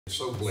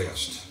So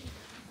blessed.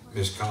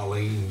 Miss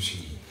Colleen,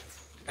 she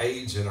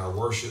aids in our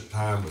worship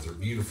time with her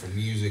beautiful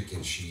music,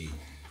 and she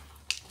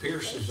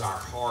pierces our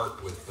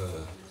heart with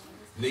the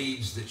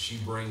needs that she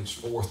brings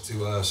forth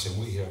to us,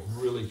 and we have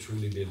really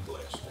truly been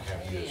blessed to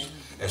have you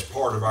as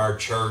part of our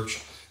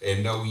church.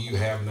 And no, you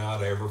have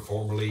not ever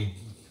formally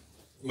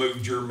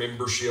moved your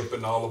membership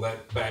and all of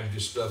that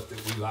Baptist stuff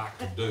that we like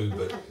to do,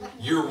 but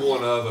you're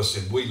one of us,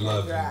 and we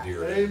love you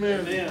dearly.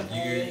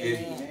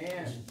 Amen.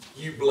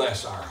 You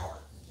bless our heart.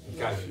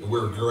 Okay?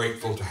 We're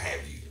grateful to have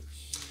you.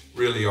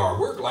 Really are.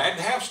 We're glad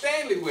to have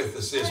Stanley with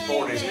us this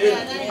morning.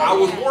 I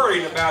was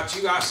worried about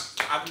you. I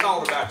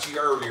thought about you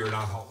earlier, and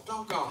I thought,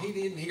 doggone, he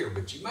didn't hear,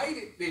 but you made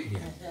it, didn't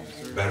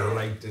you? Better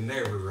late than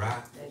never,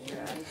 right?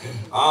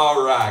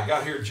 All right.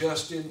 Got here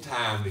just in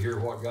time to hear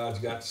what God's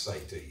got to say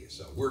to you.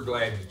 So we're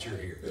glad that you're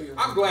here.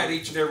 I'm glad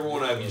each and every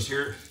one of you is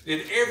here.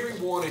 Did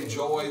everyone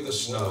enjoy the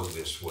snow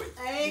this week?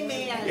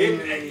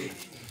 Amen.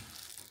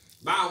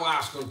 My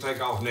wife's going to take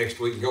off next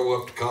week and go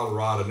up to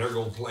Colorado, and they're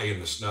going to play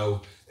in the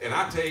snow. And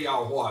I tell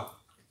y'all what,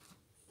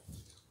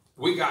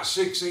 we got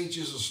 6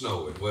 inches of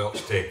snow in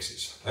Welch,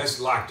 Texas. That's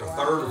like the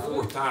third or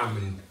fourth time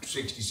in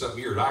 60-something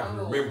years I can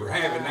remember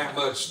having that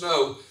much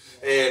snow.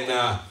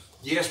 And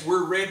yes,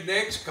 we're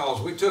rednecks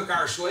because we took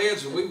our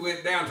sleds and we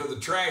went down to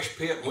the trash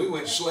pit and we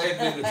went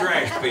sledding in the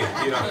trash pit.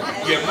 You know,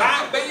 you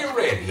might be a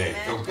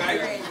redneck,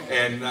 okay?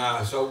 And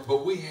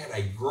but we had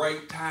a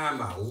great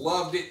time. I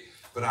loved it,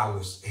 but it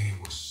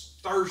was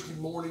Thursday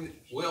morning.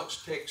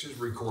 Welch, Texas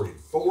recorded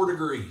 4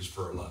 degrees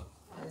for a low.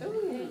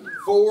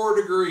 4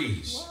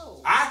 degrees.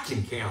 Whoa. I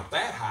can count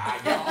that high,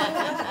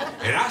 y'all.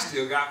 And I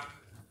still got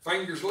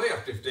fingers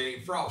left if they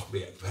ain't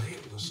frostbit. But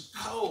it was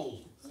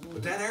cold.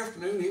 But that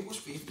afternoon, it was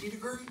 50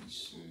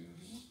 degrees.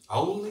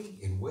 Only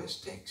in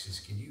West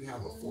Texas can you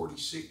have a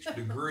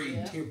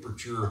 46-degree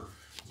temperature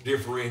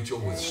differential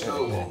with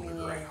snow on the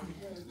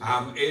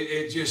ground.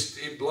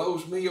 It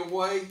blows me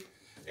away.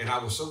 And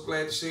I was so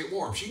glad to see it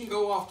warm. She can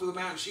go off to the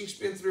mountain. She can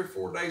spend 3 or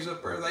 4 days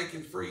up there. They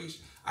can freeze.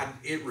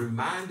 It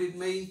reminded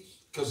me,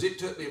 because it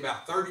took me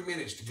about 30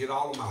 minutes to get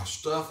all of my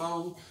stuff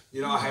on.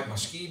 You know, I had my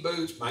ski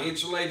boots, my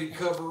insulated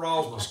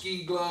coveralls, my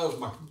ski gloves,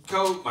 my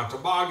coat, my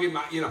toboggan,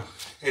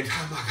 and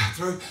time I got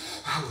through,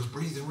 I was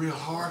breathing real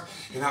hard,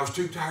 and I was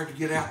too tired to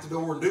get out the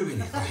door and do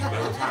anything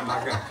by the time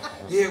I got.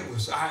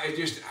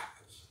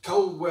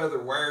 Cold weather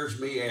wears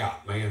me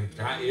out, man.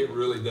 It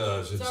really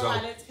does. It's all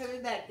right, it's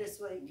coming back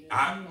this week.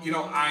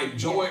 I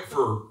enjoy it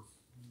for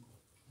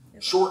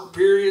short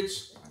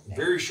periods.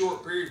 Very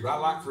short periods, but I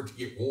like for it to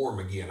get warm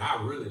again.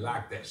 I really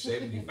like that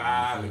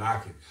 75, and I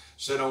can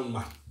sit on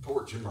my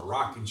porch in my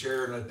rocking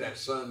chair and let that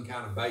sun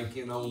kind of bake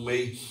in on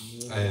me.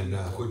 And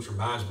which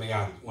reminds me,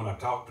 when I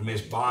talked to Miss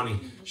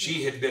Bonnie,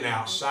 she had been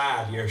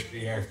outside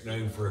yesterday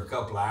afternoon for a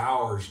couple of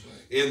hours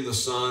in the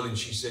sun, and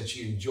she said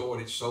she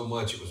enjoyed it so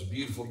much. It was a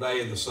beautiful day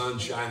and the sun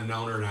shining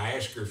on her, and I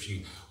asked her if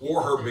she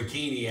wore her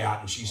bikini out,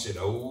 and she said,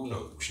 oh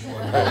no, she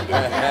wasn't going to do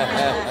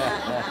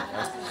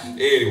that.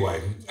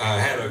 Anyway, I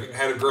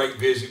had a great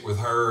visit with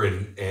her,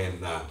 and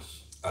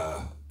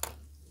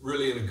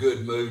really in a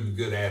good mood and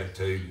good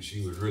attitude, and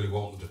she was really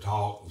wanting to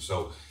talk. And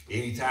so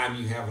anytime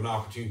you have an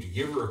opportunity to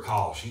give her a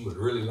call, she would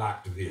really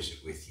like to visit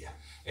with you.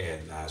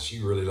 And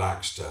she really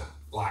likes to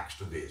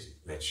visit.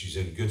 That she's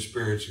in good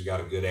spirits and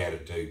got a good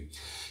attitude.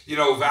 You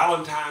know,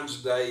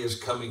 Valentine's Day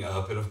is coming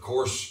up, and of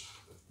course,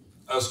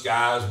 us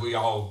guys, we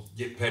all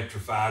get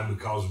petrified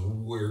because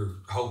we're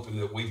hoping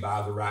that we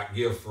buy the right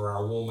gift for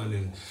our woman,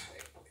 and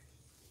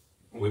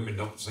women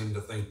don't seem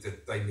to think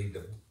that they need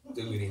to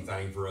do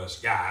anything for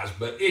us guys.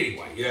 But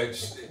anyway,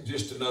 it's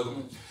just another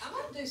one. I'm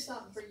going to do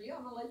something for you.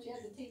 I'm going to let you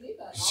have the TV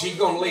button. She's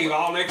going to leave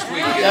all next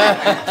week to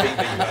get the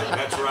TV button.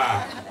 That's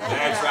right.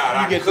 That's right.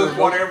 I can cook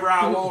whatever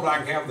I want. I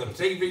can have the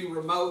TV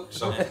remote.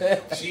 So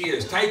she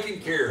is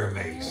taking care of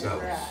me. So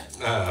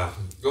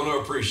going to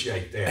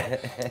appreciate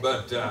that.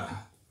 But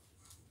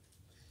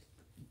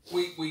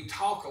we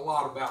talk a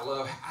lot about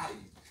love.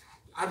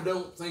 I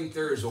don't think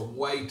there is a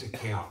way to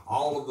count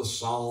all of the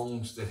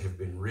songs that have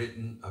been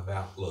written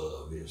about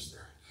love, is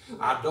there?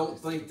 I don't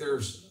think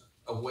there's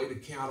a way to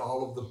count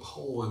all of the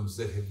poems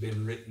that have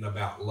been written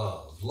about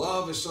love.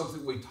 Love is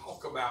something we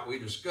talk about, we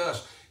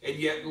discuss, and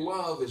yet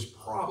love is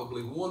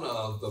probably one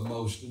of the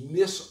most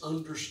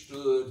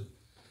misunderstood,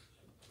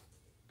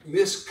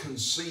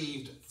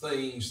 misconceived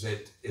things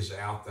that is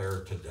out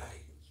there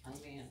today.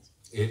 Amen.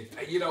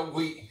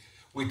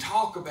 We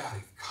talk about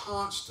it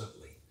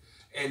constantly,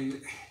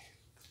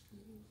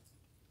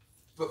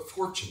 but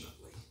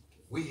fortunately,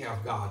 we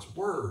have God's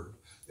Word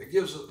that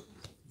gives us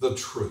the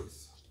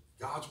truth.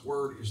 God's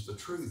Word is the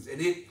truth,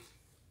 and it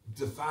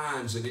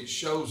defines and it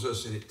shows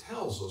us and it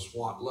tells us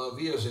what love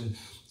is. And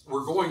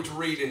we're going to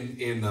read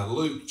in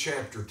Luke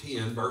chapter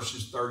 10,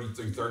 verses 30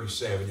 through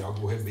 37. Y'all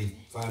go ahead and be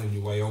finding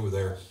your way over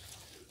there.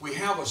 We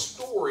have a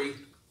story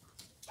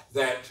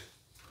that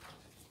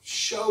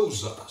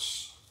shows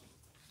us,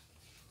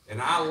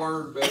 and I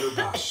learn better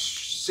by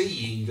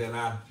seeing than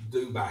I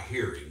do by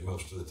hearing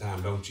most of the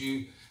time, don't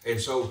you? And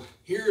so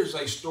here is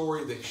a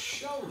story that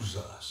shows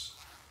us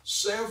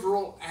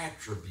several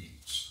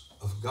attributes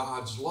of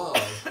God's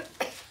love.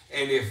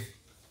 And if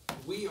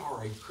we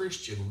are a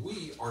Christian,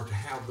 we are to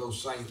have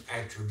those same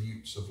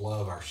attributes of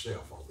love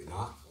ourselves, are we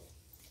not?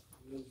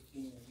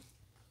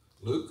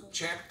 Luke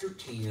chapter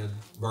 10,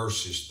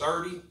 verses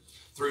 30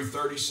 through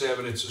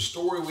 37. It's a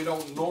story we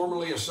don't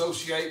normally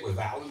associate with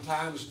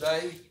Valentine's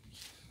Day,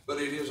 but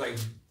it is a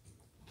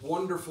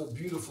wonderful,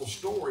 beautiful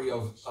story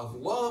of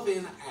love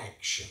in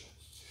action.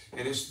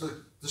 And it's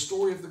the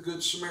story of the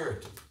Good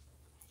Samaritan.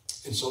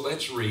 And so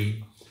let's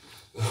read.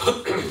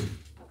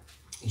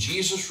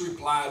 Jesus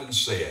replied and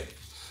said,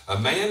 a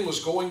man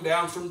was going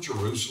down from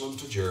Jerusalem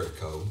to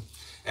Jericho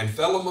and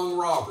fell among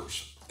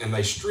robbers, and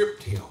they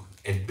stripped him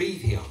and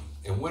beat him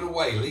and went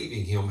away,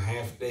 leaving him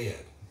half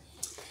dead.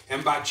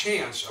 And by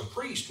chance, a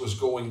priest was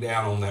going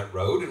down on that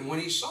road, and when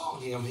he saw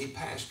him, he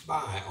passed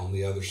by on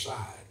the other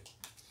side.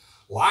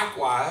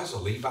 Likewise, a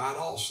Levite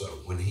also,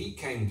 when he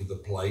came to the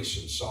place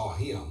and saw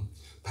him,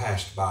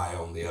 passed by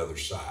on the other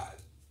side.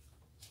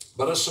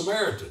 But a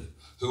Samaritan,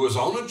 who was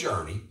on a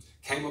journey,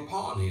 came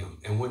upon him,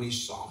 and when he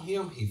saw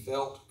him, he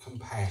felt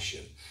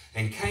compassion,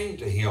 and came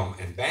to him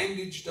and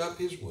bandaged up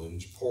his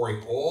wounds,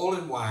 pouring oil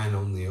and wine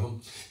on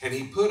them. And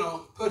he put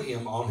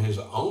him on his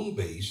own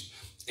beast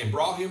and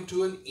brought him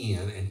to an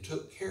inn and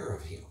took care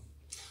of him.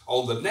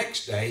 On the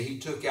next day he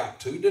took out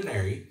 2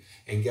 denarii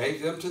and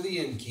gave them to the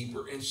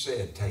innkeeper and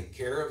said, take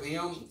care of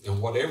him, and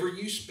whatever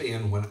you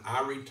spend when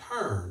I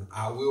return,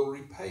 I will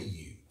repay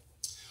you.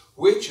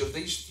 Which of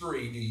these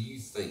 3 do you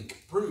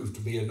think proved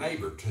to be a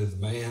neighbor to the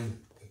man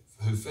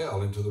who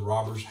fell into the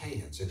robber's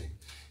hands? And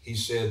he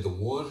said, the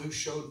one who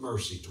showed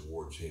mercy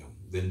towards him.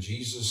 Then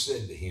Jesus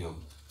said to him,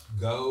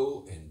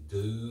 go and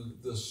do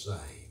the same.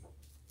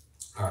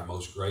 Our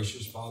most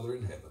gracious Father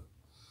in heaven,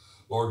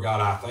 Lord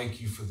God, I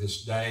thank you for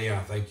this day. I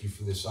thank you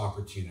for this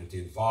opportunity.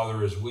 And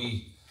Father, as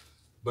we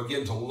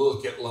begin to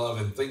look at love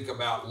and think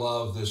about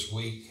love this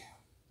week,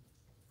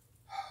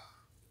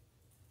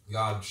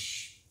 God,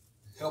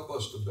 help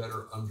us to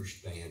better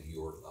understand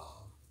your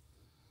love.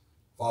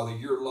 Father,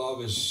 your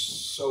love is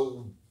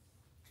so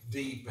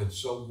deep and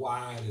so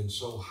wide and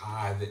so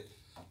high that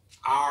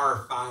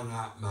our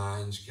finite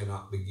minds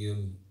cannot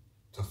begin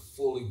to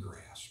fully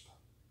grasp.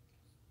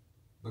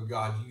 But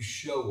God, you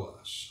show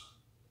us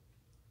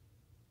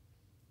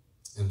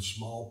in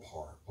small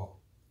part what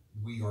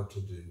we are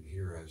to do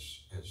here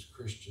as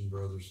Christian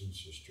brothers and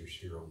sisters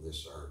here on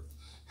this earth.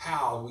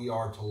 How we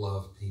are to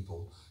love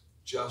people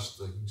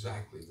just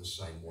exactly the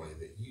same way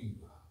that you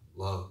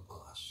love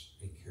us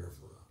and care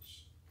for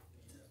us.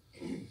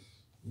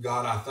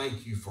 God, I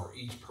thank you for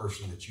each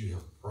person that you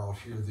have brought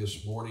here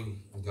this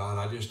morning. God,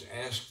 I just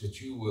ask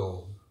that you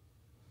will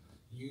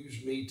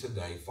use me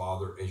today,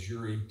 Father, as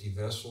your empty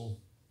vessel.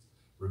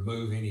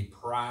 Remove any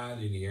pride,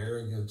 any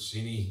arrogance,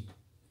 any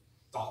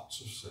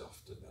thoughts of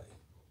self today.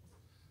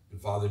 And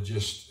Father,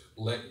 just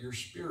let your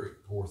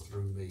Spirit pour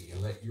through me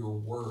and let your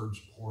words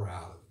pour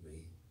out of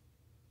me,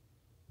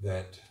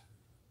 that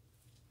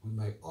we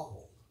may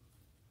all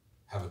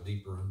have a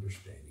deeper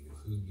understanding of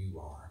who you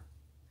are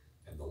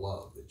and the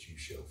love that you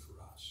show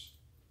for us.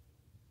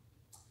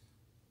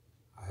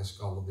 I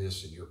ask all of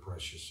this in your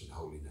precious and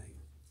holy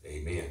name.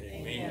 Amen.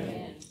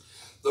 Amen.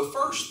 The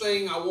first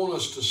thing I want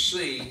us to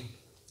see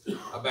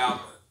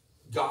about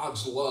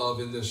God's love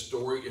in this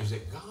story is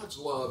that God's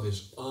love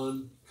is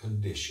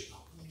unconditional.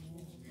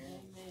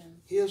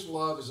 Amen. His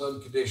love is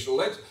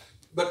unconditional.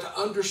 But to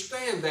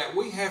understand that,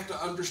 we have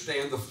to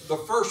understand the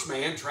first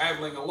man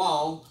traveling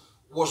along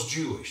was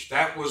Jewish.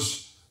 That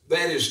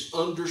is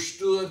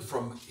understood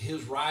from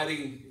his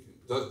writing,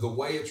 the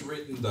way it's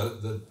written,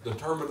 the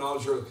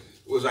terminology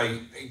was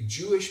a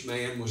Jewish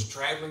man was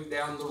traveling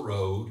down the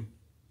road,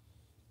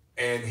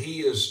 and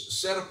he is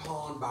set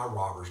upon by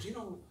robbers. You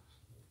know,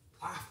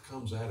 life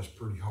comes at us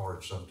pretty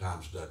hard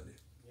sometimes, doesn't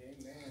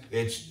it?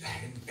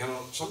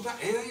 Amen. Sometimes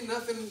it ain't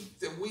nothing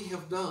that we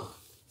have done.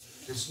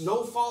 It's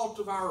no fault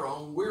of our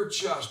own. We're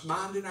just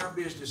minding our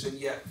business, and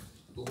yet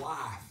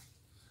life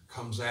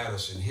comes at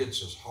us and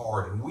hits us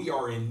hard, and we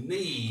are in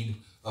need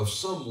of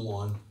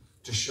someone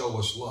to show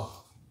us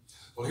love.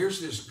 Well,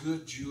 here's this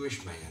good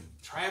Jewish man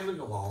traveling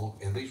along,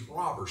 and these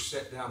robbers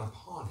set down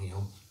upon him,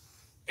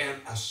 and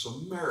a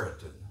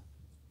Samaritan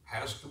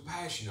has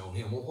compassion on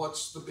him. Well,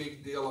 what's the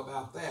big deal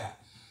about that?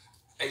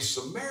 A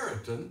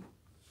Samaritan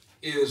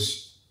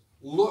is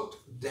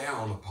looked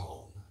down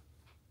upon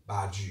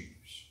by Jews.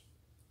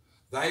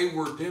 They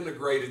were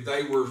denigrated.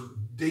 They were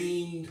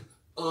deemed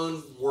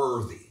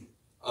unworthy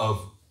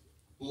of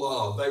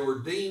love. They were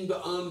deemed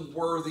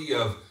unworthy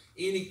of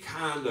any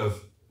kind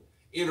of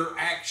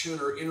interaction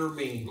or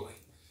intermingling.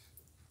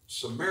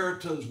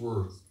 Samaritans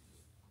were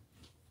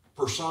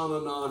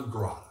persona non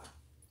grata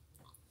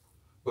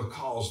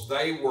because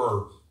they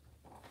were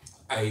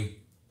a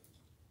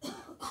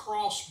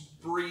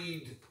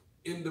crossbreed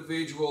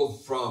individual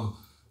from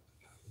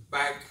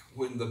back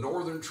when the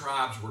northern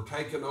tribes were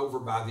taken over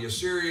by the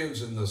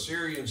Assyrians, and the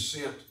Assyrians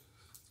sent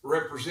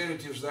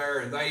representatives there,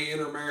 and they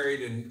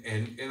intermarried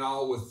and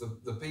all with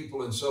the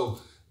people, and so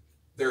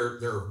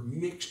they're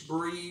mixed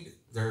breed.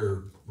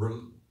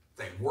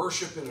 They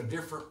worship in a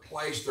different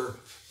place.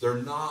 They're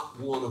not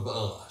one of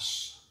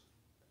us.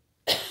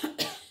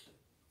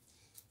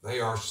 They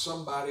are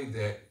somebody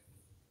that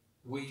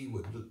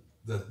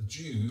the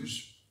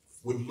Jews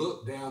would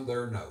look down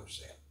their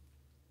nose at.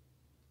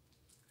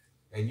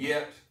 And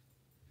yet,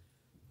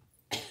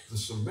 the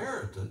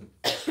Samaritan,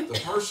 the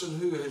person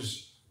who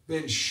has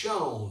been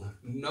shown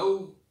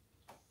no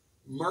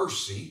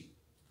mercy,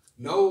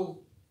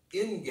 no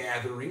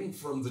ingathering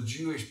from the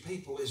Jewish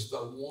people, is the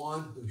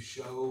one who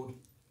showed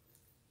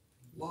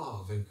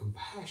love and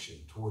compassion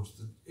towards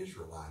the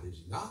Israelite, is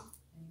he not?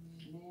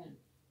 Amen.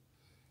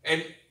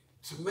 And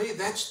to me,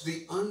 that's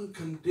the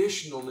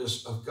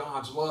unconditionalness of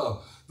God's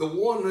love. The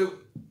one who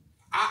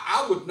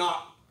I would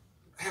not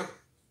have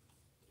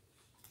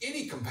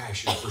any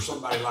compassion for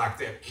somebody like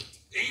that.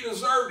 He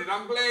deserved it.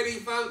 I'm glad he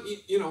found,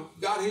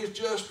 got his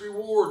just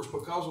rewards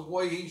because of the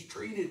way he's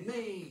treated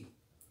me.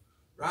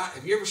 Right?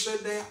 Have you ever said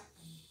that?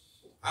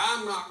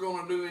 I'm not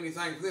going to do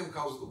anything for them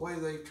because of the way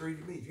they've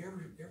treated me. Have you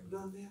ever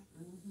done that?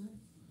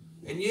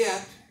 Mm-hmm. And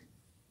yet,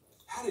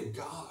 how did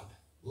God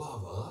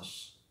love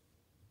us?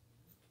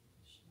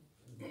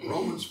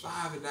 Romans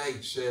 5 and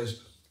 8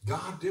 says,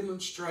 God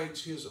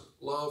demonstrates his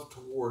love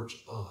towards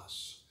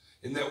us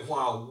in that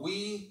while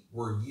we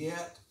were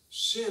yet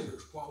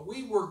sinners, while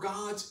we were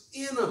God's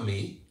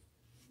enemy,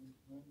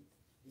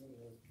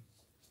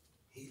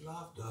 he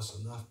loved us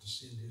enough to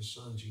send his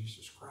son,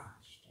 Jesus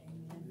Christ.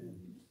 Amen.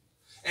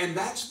 And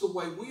that's the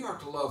way we are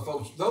to love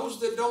folks. Those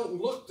that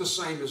don't look the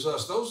same as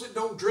us, those that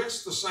don't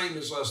dress the same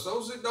as us,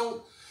 those that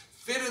don't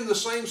fit in the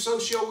same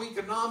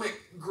socioeconomic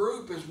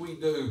group as we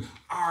do,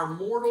 our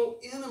mortal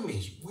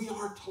enemies, we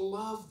are to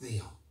love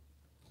them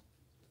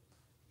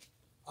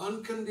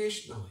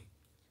unconditionally.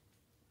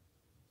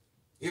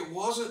 It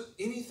wasn't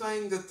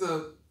anything that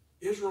the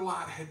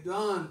Israelite had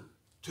done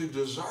to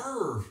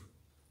deserve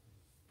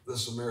the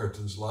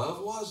Samaritan's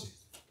love, was it?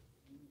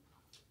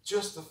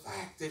 Just the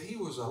fact that he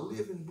was a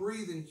living,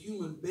 breathing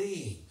human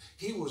being.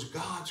 He was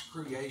God's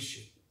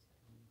creation.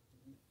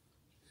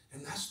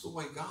 And that's the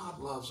way God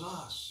loves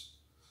us.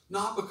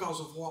 Not because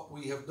of what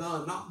we have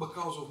done, not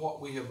because of what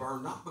we have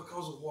earned, not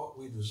because of what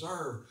we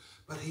deserve,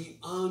 but he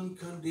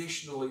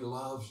unconditionally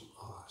loves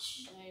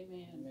us.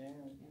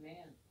 Amen.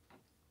 Amen.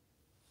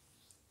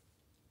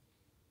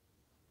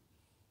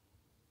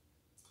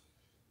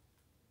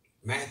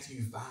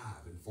 Matthew 5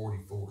 and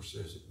 44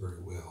 says it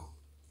very well.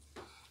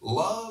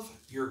 Love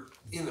your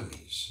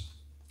enemies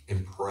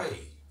and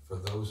pray for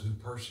those who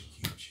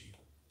persecute you.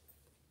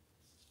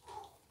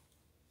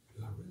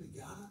 Do I really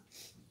got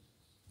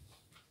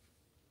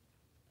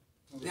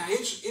it? Now,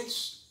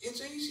 it's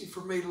easy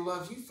for me to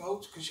love you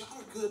folks because y'all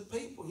are good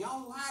people.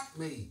 Y'all like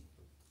me.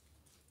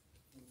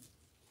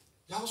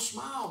 Y'all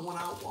smile when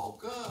I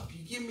walk up.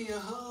 You give me a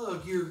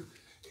hug.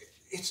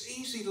 It's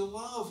easy to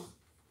love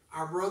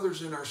our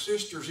brothers and our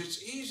sisters.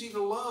 It's easy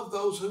to love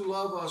those who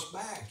love us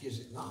back, is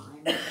it not?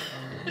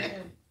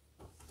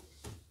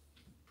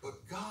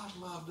 But God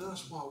loved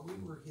us while we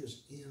were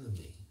his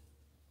enemy.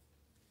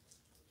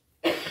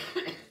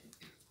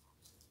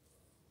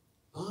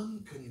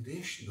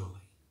 Unconditionally.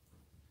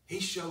 He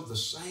showed the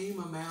same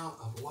amount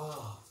of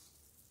love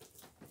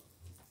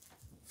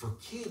for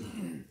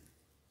Kenny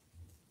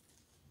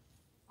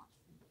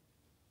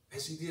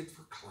as he did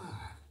for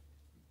Clyde.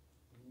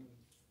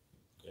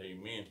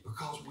 Amen.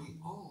 Because we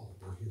all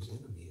were his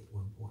enemy at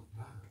one point in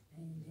time.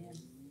 Amen.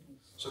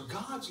 So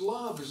God's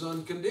love is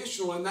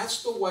unconditional, and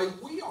that's the way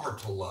we are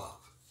to love.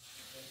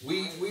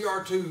 We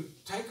are to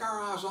take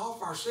our eyes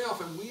off ourselves,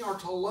 and we are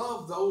to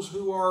love those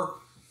who are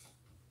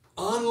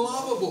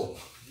unlovable.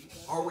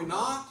 Are we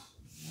not?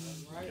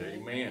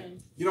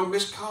 Amen. You know,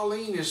 Miss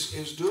Colleen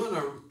is doing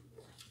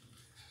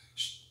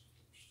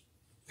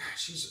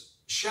she's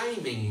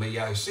shaming me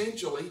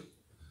essentially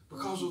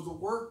because of the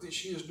work that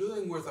she is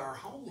doing with our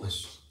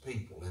homeless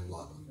people in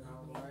Lubbock.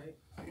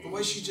 The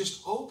way she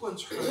just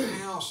opens her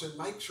house and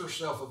makes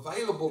herself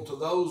available to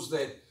those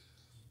that,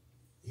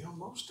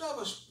 most of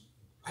us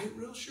ain't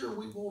real sure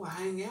we want to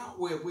hang out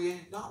with. We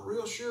ain't not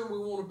real sure we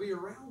want to be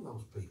around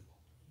those people.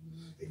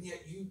 And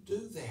yet you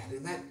do that,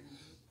 and that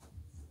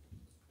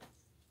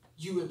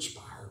you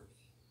inspire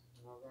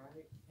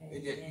me.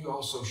 And yet you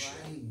also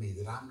shame me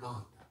that I'm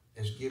not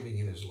as giving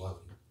and as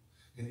loving.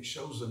 And it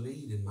shows a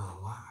need in my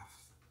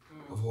life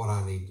of what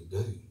I need to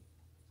do.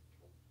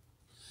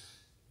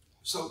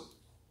 So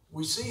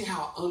we see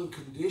how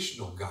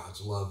unconditional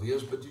God's love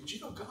is, but did you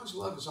know God's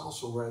love is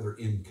also rather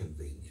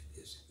inconvenient,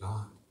 is it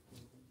not?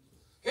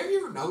 Have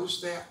you ever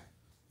noticed that?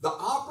 The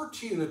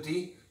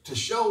opportunity to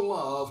show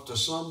love to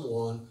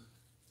someone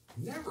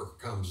never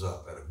comes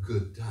up at a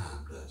good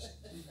time, does it?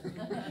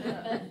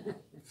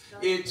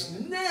 It's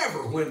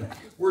never when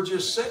we're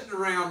just sitting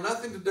around,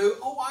 nothing to do.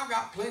 Oh, I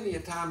got plenty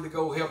of time to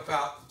go help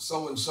out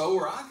so-and-so,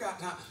 or I got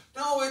time.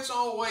 No, it's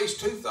always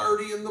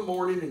 2:30 in the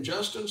morning and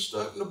Justin's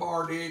stuck in the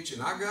bar ditch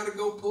and I got to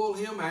go pull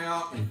him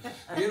out. And,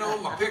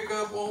 my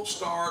pickup won't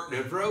start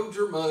and the roads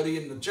are muddy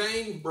and the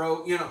chain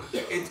broke.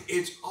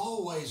 It's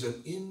always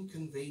an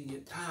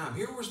inconvenient time.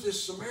 Here was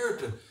this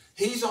Samaritan.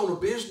 He's on a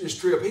business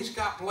trip. He's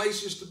got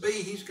places to be.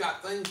 He's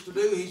got things to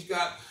do. He's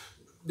got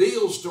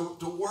deals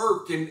to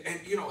work. And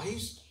you know,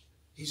 he's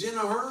in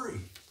a hurry.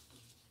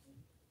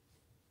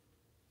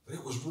 But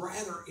it was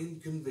rather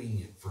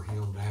inconvenient for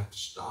him to have to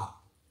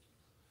stop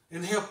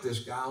and help this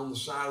guy on the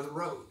side of the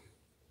road.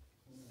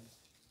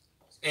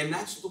 And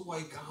that's the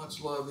way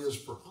God's love is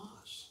for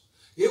us.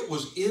 It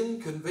was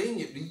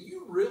inconvenient. Do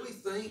you really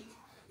think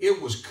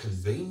it was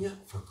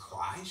convenient for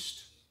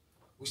Christ?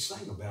 We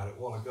sang about it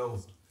a while ago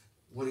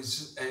when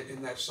it's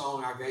in that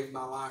song, I Gave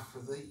My Life for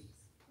Thee.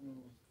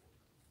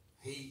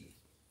 He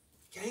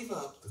gave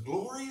up the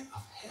glory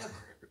of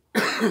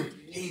heaven.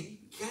 He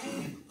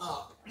gave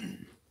up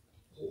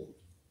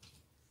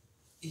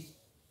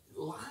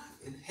life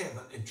in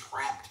heaven and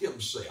trapped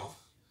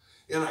himself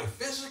in a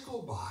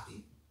physical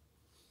body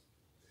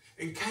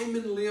and came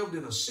and lived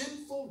in a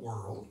sinful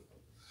world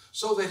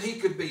so that he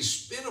could be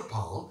spit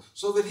upon,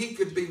 so that he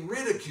could be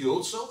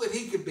ridiculed, so that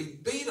he could be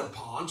beat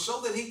upon, so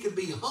that he could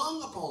be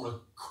hung upon a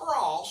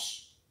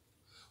cross,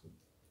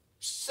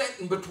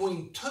 sitting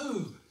between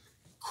two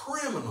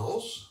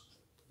criminals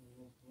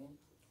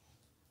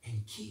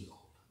and killed.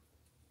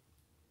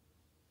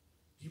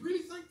 Do you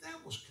really think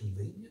that was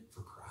convenient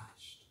for Christ?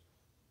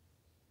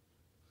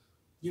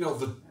 You know,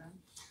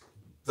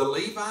 the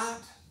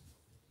Levite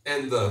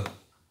and the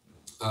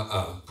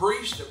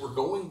priests that were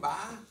going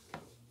by,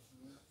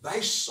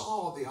 they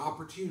saw the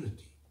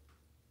opportunity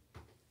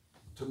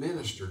to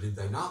minister, did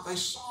they not? They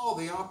saw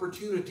the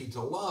opportunity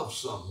to love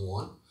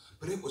someone,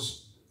 but it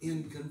was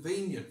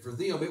inconvenient for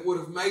them. It would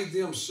have made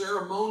them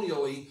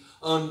ceremonially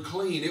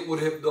unclean. It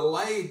would have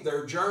delayed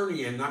their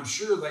journey, and I'm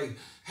sure they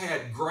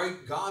had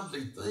great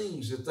godly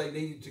things that they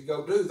needed to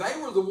go do.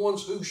 They were the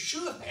ones who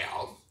should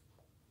have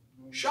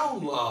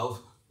shown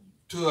love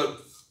to a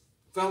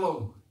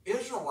fellow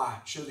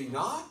Israelite, should he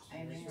not?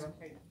 Amen.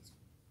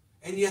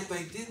 And yet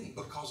they didn't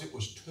because it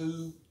was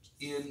too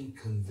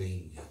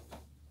inconvenient.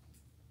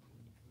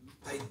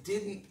 They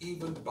didn't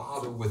even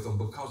bother with them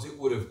because it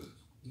would have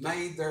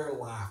made their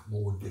life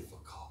more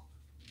difficult.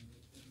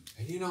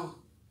 And you know,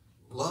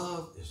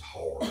 love is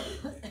hard,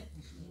 isn't it?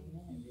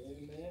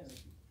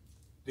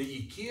 Do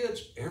you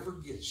kids ever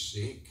get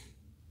sick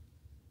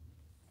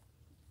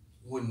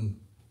when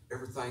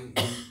everything,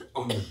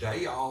 on your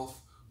day off,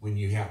 when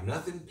you have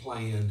nothing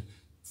planned,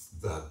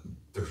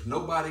 there's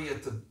nobody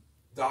at the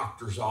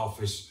doctor's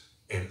office,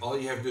 and all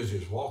you have to do is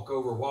just walk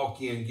over, walk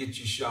in, get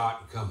your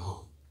shot, and come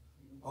home?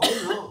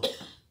 Oh no.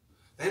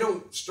 They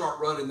don't start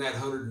running that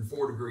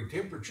 104-degree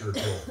temperature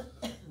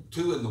till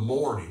 2 in the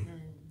morning.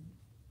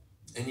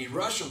 And you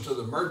rush them to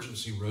the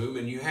emergency room,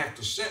 and you have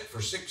to sit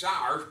for 6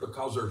 hours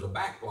because there's a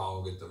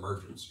backlog at the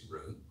emergency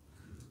room.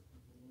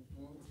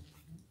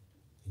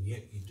 And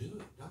yet you do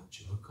it, don't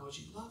you? Because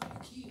you love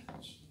your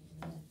kids.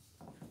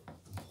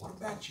 What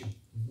about your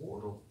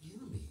mortal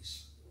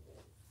enemies?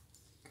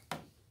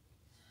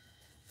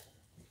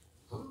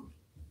 Huh?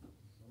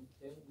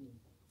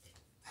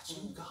 That's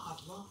who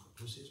God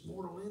loved, was his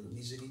mortal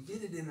enemies. And he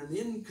did it in an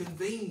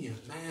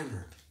inconvenient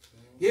manner.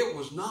 It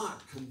was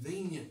not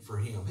convenient for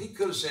him. He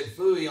could have said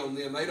phooey on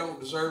them. They don't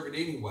deserve it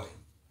anyway.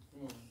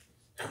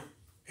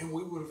 And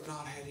we would have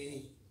not had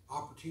any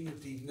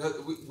opportunity.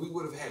 We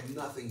would have had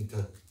nothing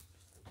to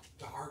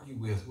argue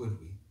with, would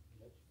we?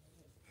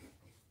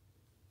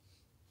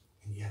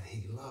 And yet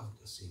he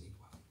loved us anyway.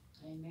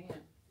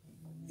 Amen.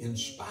 In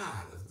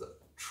spite of the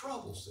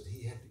troubles that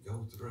he had to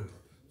go through,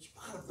 in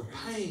spite of the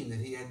pain that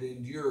he had to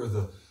endure,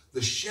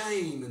 the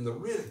shame and the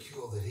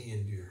ridicule that he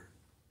endured.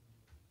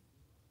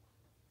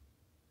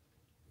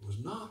 It was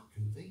not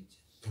convenient.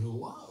 And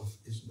love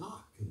is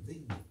not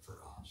convenient for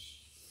us.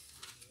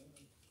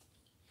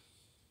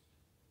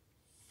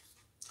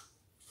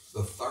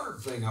 The third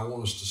thing I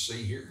want us to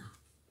see here,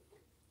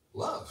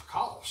 love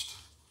cost.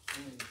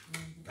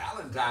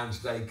 Valentine's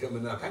Day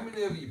coming up. How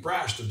many of you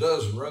priced a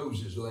dozen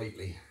roses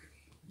lately?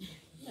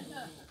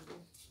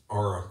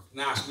 Or a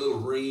nice little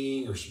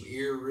ring, or some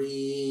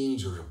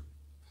earrings, or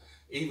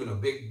even a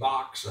big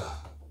box of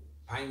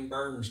Payne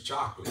Burns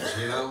chocolates,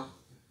 you know?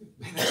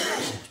 Man,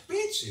 that's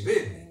expensive,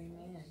 isn't it?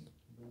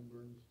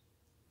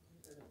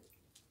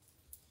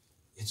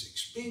 It's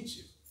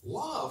expensive.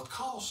 Love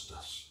cost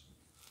us.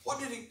 What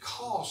did it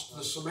cost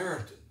the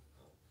Samaritan?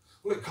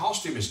 Well, it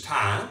cost him his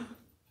time.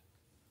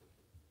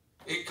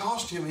 It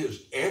cost him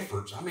his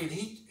efforts. I mean,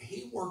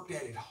 he worked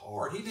at it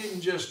hard. He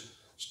didn't just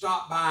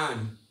stop by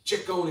and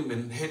check on him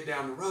and head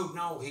down the road.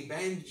 No, he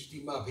bandaged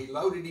him up. He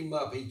loaded him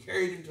up. He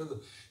carried him to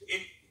the...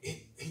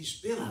 He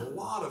spent a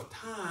lot of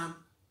time.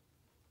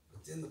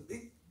 But then the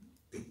big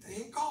thing,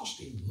 it cost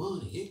him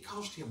money. It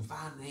cost him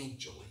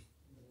financially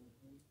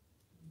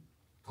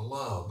to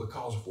love,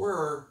 because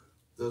where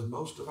does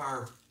most of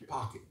our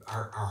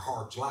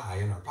hearts lie?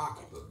 In our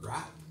pocketbook,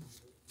 right?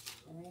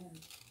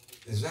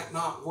 Is that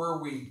not where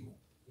we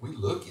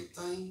look at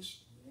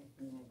things?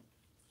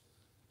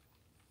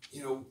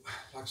 You know,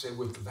 like I said,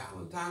 with the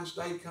Valentine's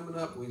Day coming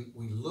up, we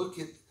look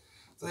at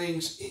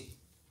things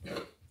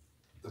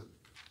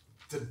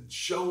to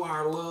show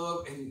our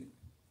love, and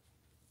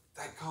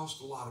that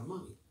costs a lot of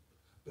money.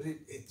 But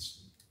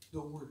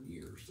nowhere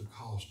near the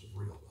cost of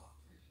real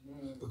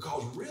love.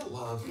 Because real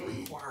love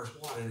requires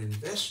what? An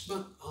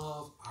investment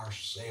of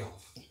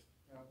ourself.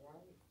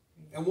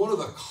 And one of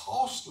the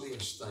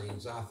costliest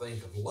things, I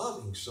think, of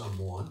loving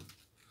someone,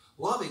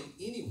 loving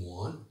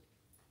anyone,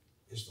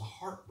 is the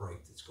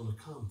heartbreak that's going to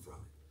come from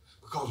it.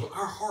 Because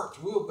our hearts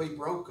will be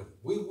broken.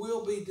 We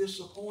will be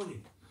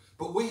disappointed.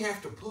 But we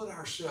have to put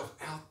ourselves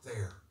out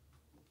there.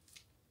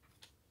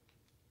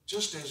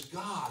 Just as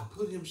God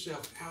put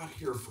himself out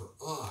here for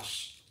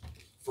us.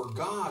 For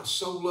God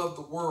so loved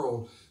the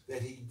world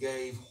that he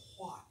gave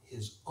what?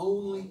 His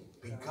only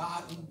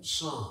begotten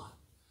Son.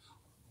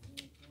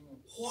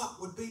 What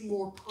would be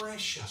more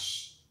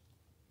precious?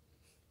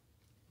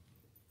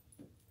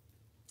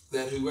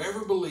 That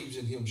whoever believes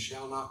in him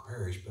shall not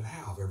perish, but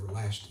have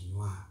everlasting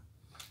life.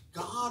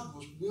 God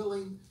was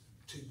willing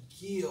to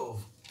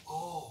give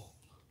all.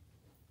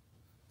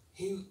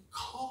 He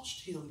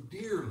cost him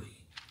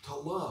dearly to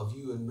love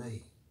you and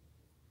me.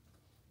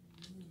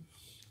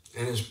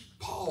 And as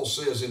Paul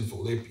says in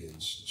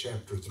Philippians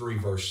chapter 3,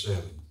 verse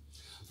 7,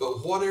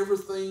 but whatever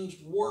things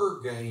were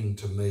gained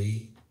to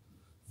me,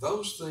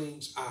 those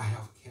things I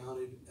have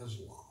counted as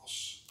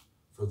loss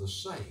for the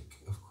sake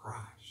of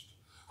Christ.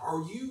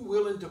 Are you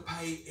willing to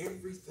pay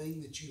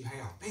everything that you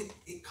have? Man,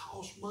 it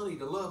costs money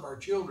to love our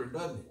children,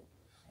 doesn't it?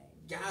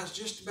 Guys,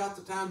 just about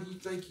the time you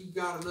think you've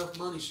got enough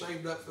money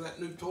saved up for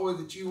that new toy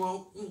that you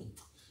want,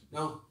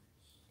 no.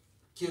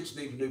 Kids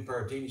need a new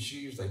pair of tennis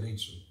shoes. They need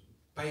some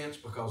pants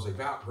because they've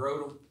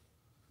outgrown them.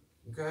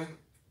 Okay?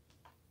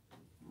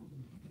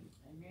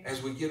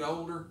 As we get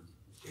older,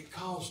 it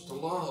costs to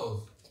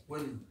love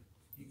when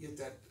you get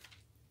that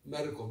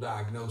medical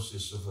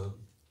diagnosis of a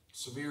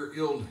severe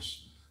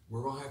illness.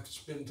 We're going to have to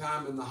spend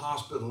time in the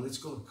hospital, and it's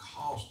going to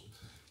cost.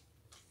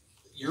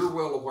 You're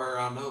well aware,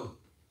 I know.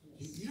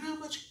 You know how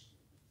much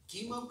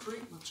chemo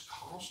treatments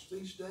cost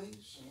these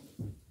days?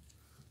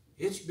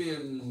 It's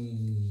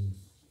been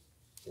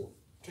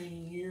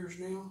 14 years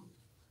now.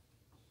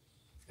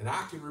 And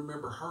I can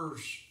remember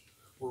hers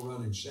were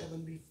running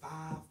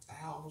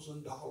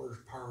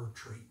 $75,000 per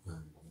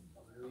treatment.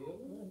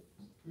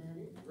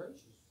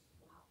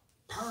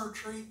 Per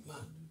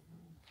treatment.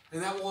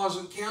 And that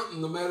wasn't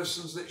counting the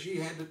medicines that she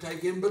had to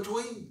take in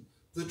between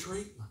the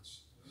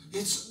treatments.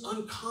 It's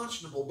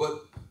unconscionable,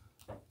 but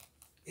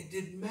it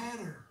didn't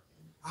matter.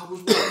 I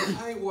was willing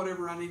to pay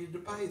whatever I needed to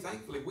pay.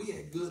 Thankfully, we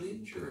had good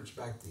insurance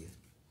back then.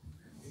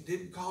 It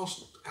didn't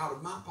cost out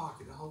of my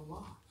pocket a whole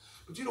lot.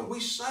 But you know, we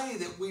say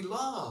that we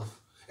love.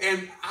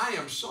 And I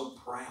am so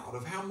proud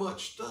of how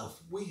much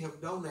stuff we have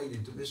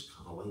donated to Miss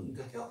Colleen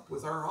to help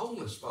with our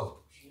homeless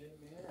folks.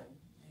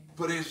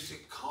 But has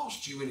it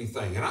cost you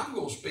anything? And I'm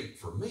going to speak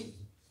for me.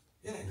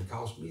 It hasn't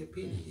cost me a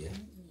penny yet.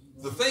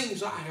 The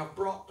things I have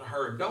brought to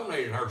her and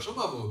donated her, some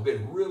of them have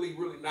been really,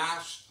 really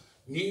nice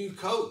new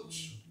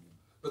coats.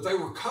 But they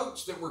were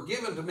coats that were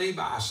given to me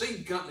by a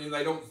seed company and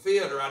they don't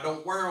fit, or I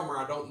don't wear them, or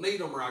I don't need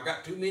them, or I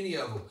got too many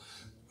of them.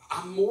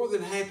 I'm more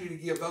than happy to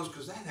give those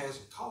because that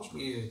hasn't cost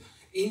me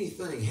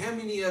anything. How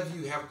many of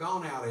you have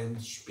gone out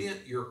and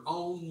spent your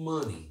own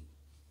money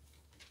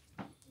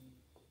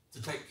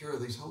to take care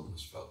of these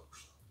homeless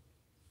folks?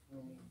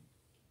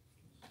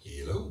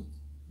 Hello?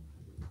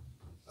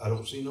 I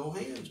don't see no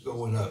hands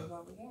going up.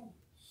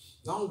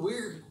 No,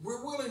 we're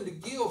willing to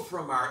give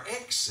from our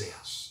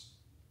excess.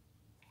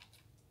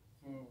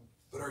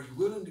 But are you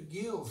willing to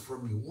give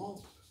from your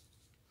want?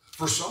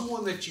 For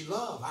someone that you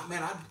love, I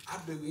mean,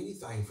 I'd do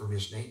anything for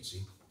Miss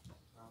Nancy.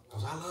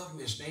 Because I love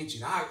Miss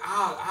Nancy. And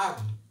I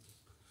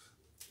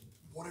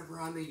whatever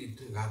I needed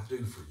to, I'd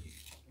do for you.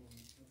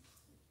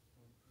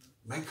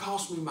 It may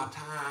cost me my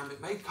time.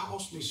 It may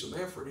cost me some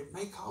effort. It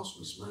may cost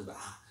me some money. But,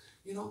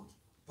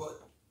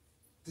 but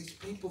these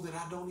people that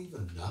I don't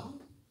even know,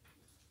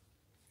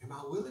 am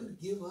I willing to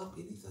give up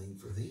anything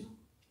for them?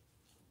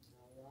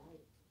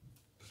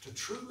 But to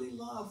truly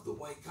love the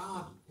way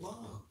God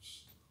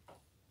loves,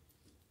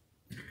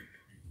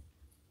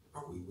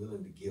 are we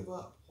willing to give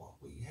up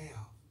what we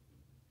have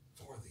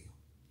for them?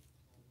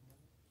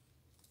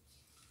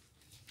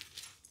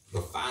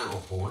 The final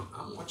point,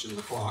 I'm watching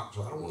the clock,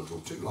 so I don't want to go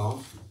too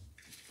long,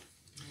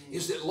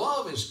 is that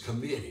love is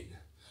committed.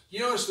 You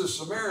notice the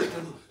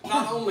Samaritan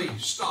not only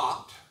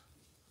stopped,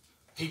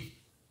 he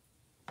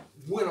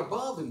went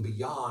above and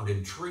beyond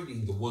in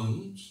treating the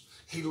wounds.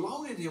 He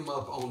loaded him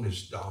up on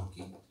his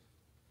donkey,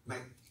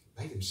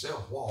 made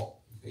himself walk.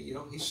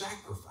 He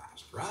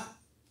sacrificed, right?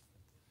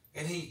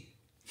 And he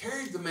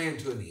carried the man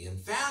to an inn,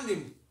 found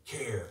him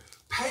care,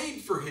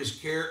 paid for his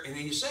care, and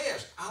he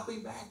says, I'll be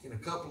back in a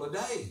couple of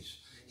days.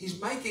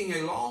 He's making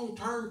a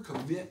long-term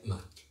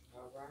commitment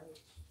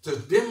to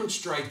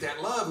demonstrate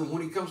that love. And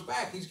when he comes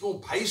back, he's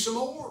going to pay some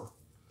more.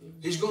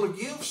 He's going to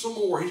give some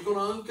more. He's going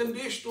to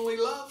unconditionally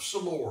love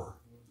some more.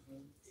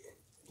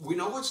 We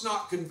know it's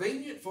not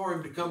convenient for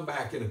him to come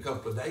back in a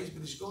couple of days,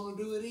 but he's going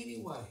to do it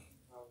anyway.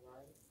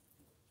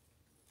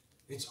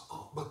 It's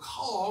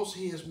because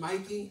he is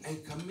making a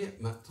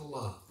commitment to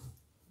love.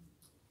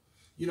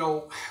 You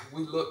know,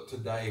 we look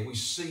today, we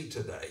see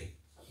today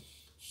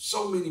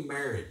so many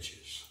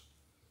marriages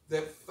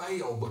that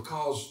fail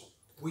because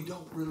we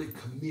don't really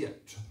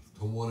commit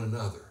to one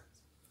another.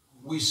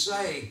 We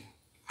say,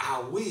 I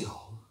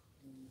will,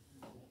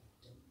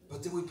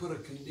 but then we put a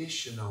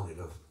condition on it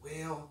of,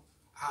 well,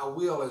 I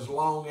will as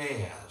long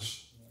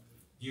as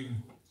you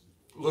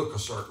look a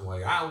certain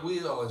way. I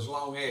will as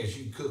long as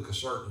you cook a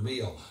certain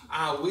meal.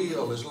 I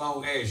will as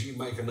long as you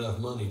make enough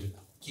money to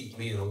keep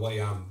me in a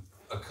way I'm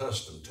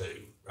accustomed to.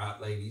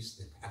 Right,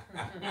 ladies?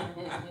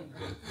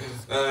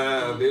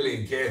 Billy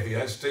and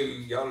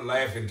Kathy, y'all are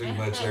laughing too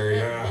much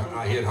there.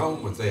 I hit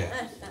home with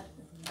that.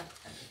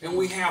 And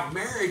we have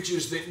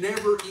marriages that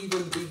never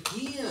even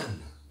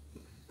begin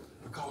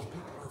because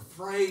people are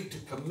afraid to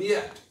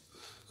commit.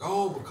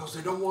 Oh, because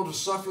they don't want to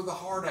suffer the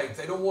heartache.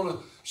 They don't want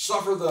to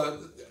suffer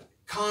the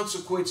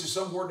consequences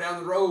somewhere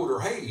down the road.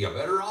 Or, hey, a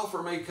better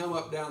offer may come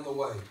up down the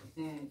way.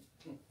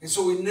 And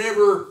so we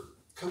never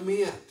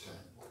commit.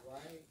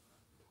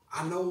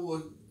 I know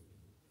a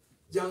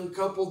young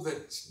couple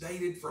that's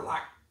dated for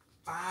like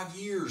 5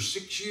 years,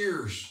 6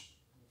 years.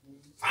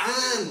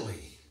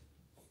 Finally,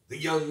 the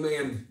young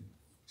man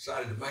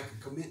decided to make a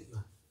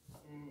commitment.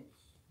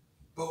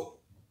 But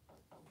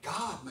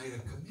God made a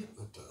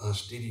commitment to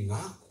us, did he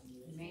not?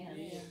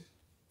 Amen.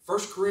 1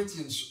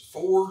 Corinthians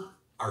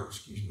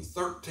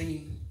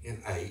 13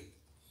 and 8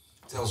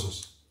 tells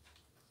us,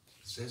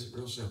 it says it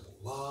real simple,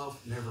 love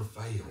never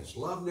fails.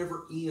 Love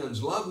never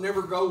ends. Love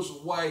never goes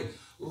away.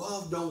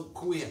 Love don't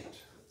quit.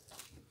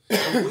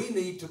 And we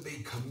need to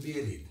be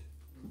committed.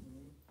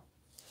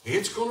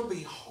 It's going to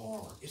be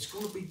hard. It's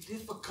going to be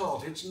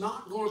difficult. It's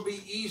not going to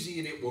be easy,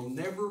 and it will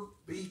never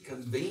be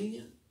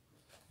convenient.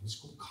 It's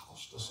going to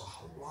cost us a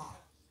whole lot.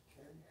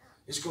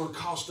 It's going to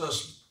cost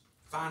us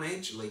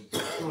financially.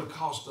 It's going to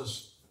cost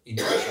us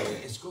emotionally.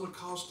 It's going to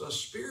cost us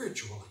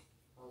spiritually.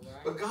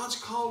 But God's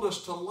called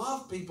us to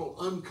love people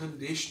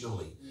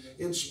unconditionally,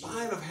 in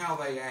spite of how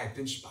they act,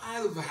 in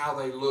spite of how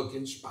they look,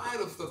 in spite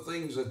of the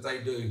things that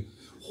they do.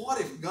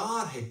 What if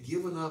God had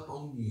given up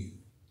on you?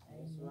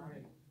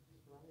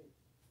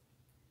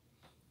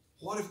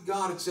 What if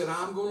God had said,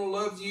 I'm going to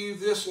love you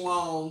this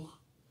long,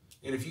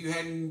 and if you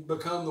hadn't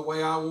become the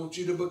way I want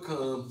you to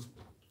become,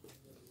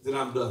 then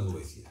I'm done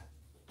with you?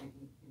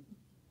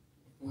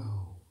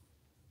 Oh.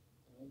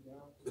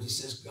 But he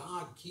says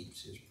God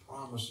keeps his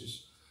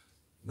promises,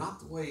 not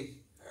the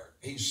way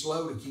he's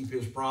slow to keep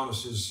his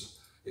promises,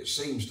 it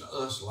seems to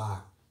us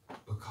like,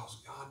 because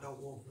God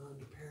don't want none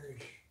to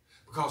perish.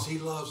 Because he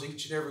loves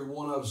each and every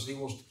one of us. He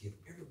wants to give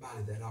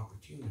everybody that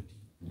opportunity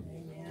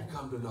to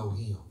come to know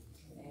him.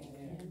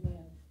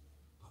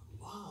 But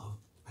love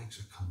makes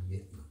a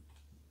commitment.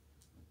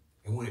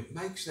 And when it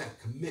makes that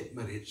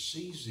commitment, it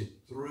sees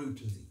it through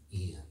to the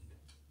end.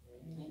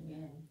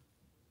 Amen.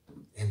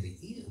 And the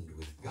end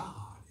with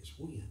God is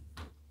when?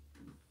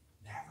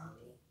 Never.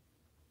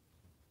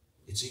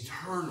 It's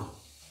eternal.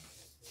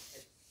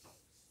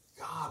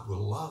 God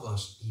will love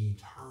us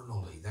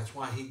eternally. That's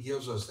why he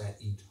gives us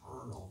that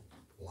eternal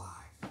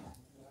life.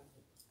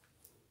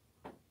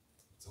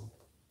 So,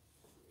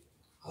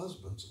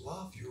 husbands,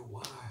 love your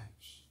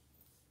wives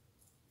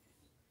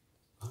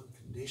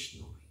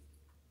unconditionally,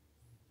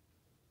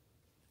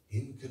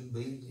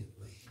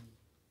 inconveniently,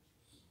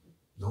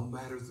 no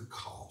matter the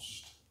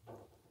cost.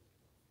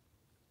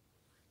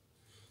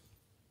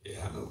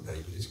 Yeah, I know,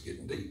 David, it's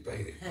getting deep,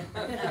 ain't it?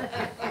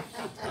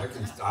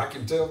 I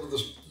can tell by the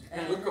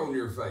look on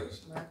your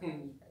face.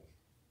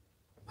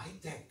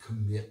 Make that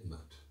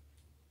commitment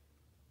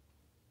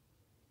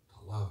to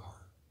love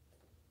her.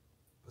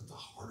 But the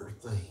harder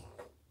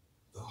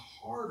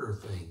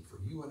thing for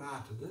you and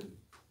I to do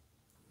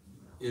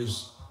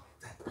is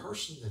that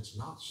person that's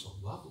not so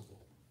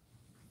lovable.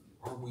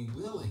 Are we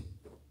willing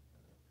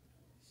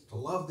to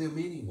love them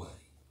anyway?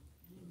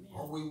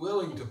 Are we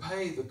willing to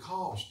pay the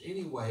cost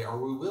anyway? Are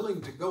we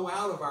willing to go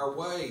out of our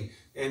way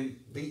and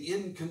be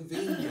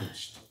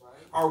inconvenienced?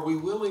 Are we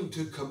willing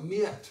to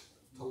commit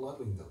to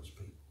loving those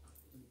people?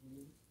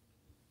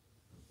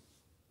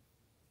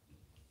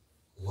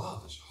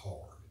 Love is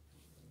hard.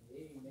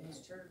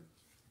 That's true.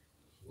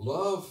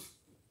 Love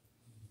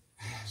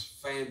has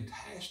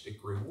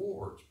fantastic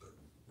rewards, but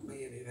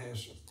man, it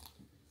has some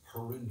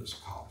horrendous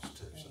costs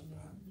too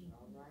sometimes.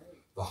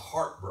 The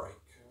heartbreak.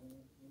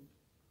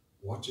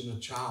 Watching a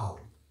child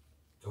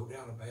go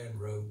down a bad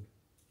road.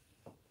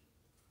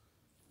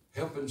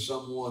 Helping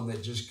someone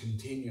that just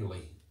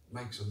continually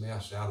makes a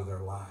mess out of their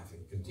life,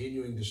 and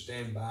continuing to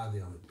stand by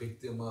them and pick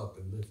them up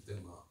and lift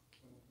them up.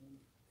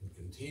 And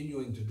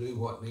continuing to do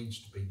what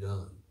needs to be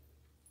done.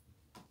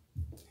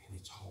 And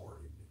it's hard,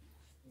 isn't it?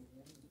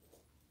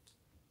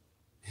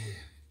 Man, it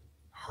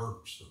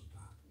hurts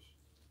sometimes.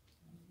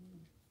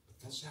 But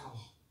that's how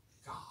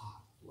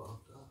God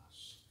loved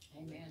us.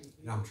 Amen.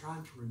 And I'm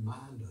trying to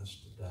remind us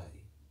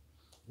today,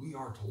 we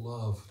are to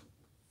love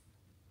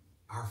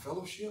our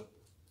fellowship,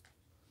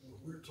 but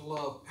we're to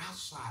love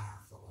outside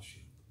our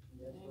fellowship.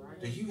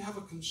 Do you have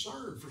a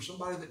concern for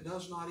somebody that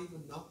does not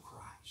even know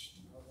Christ?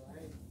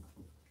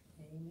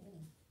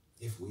 Amen.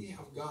 If we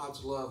have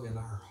God's love in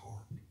our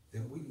heart,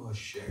 then we must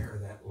share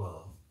that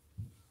love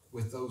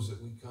with those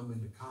that we come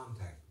into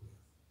contact with.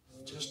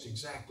 just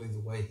exactly the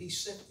way He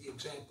set the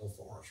example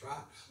for us,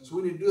 right? So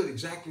we need to do it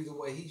exactly the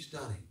way He's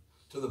done it,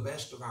 to the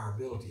best of our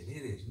ability. And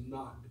it is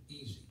not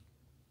easy.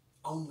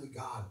 Only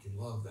God can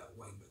love that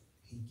way, but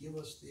He give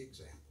us the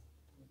example.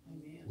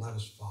 Amen. Let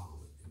us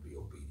follow it and be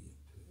obedient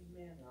to it.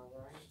 Amen. All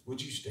right.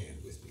 Would you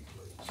stand with me,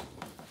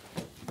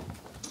 please?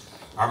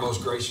 Our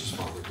most gracious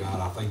Father, God,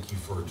 I thank you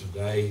for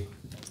today.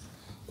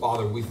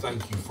 Father, we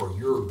thank you for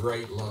your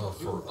great love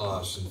for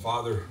us. And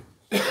Father,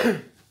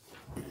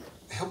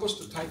 help us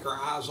to take our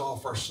eyes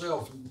off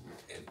ourselves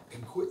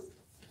and quit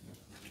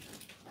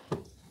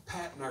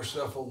patting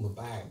ourselves on the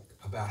back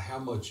about how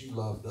much you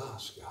loved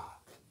us, God.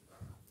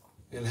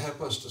 And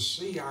help us to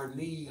see our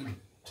need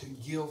to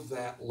give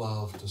that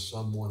love to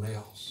someone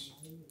else.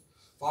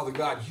 Father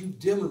God, you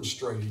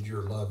demonstrated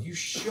your love. You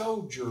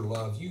showed your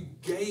love. You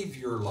gave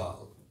your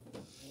love.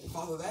 And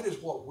Father, that is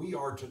what we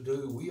are to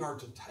do. We are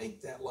to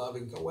take that love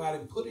and go out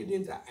and put it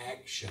into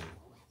action.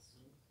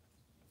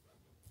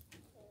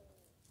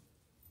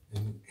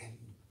 And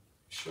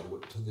show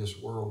it to this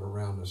world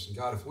around us. And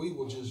God, if we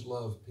will just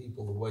love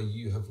people the way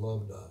you have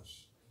loved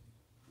us,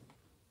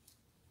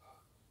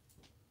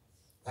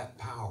 that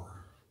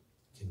power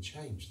can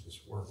change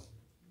this world.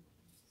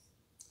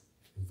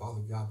 And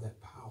Father God, that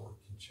power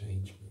can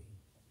change me.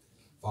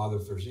 Father,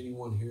 if there's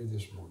anyone here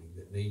this morning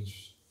that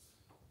needs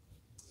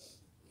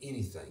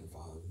anything,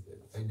 Father,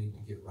 that they need to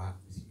get right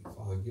with you,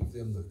 Father, give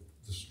them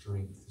the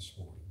strength this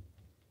morning.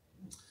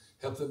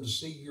 Help them to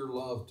see your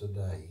love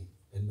today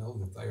and know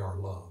that they are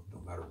loved no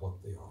matter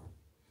what they are,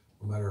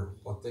 no matter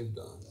what they've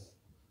done,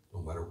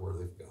 no matter where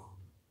they've gone.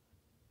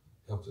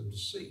 Help them to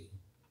see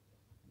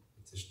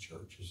that this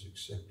church is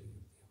accepting of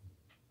them.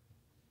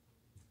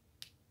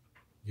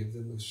 Give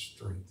them the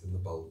strength and the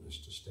boldness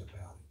to step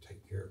out and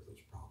take care of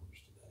those problems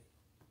today.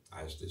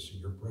 I ask this in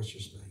your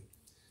precious name.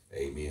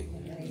 Amen.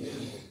 Amen.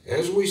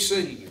 As we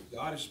sing, if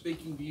God is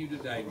speaking to you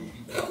today,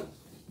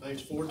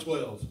 Thanks,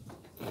 412.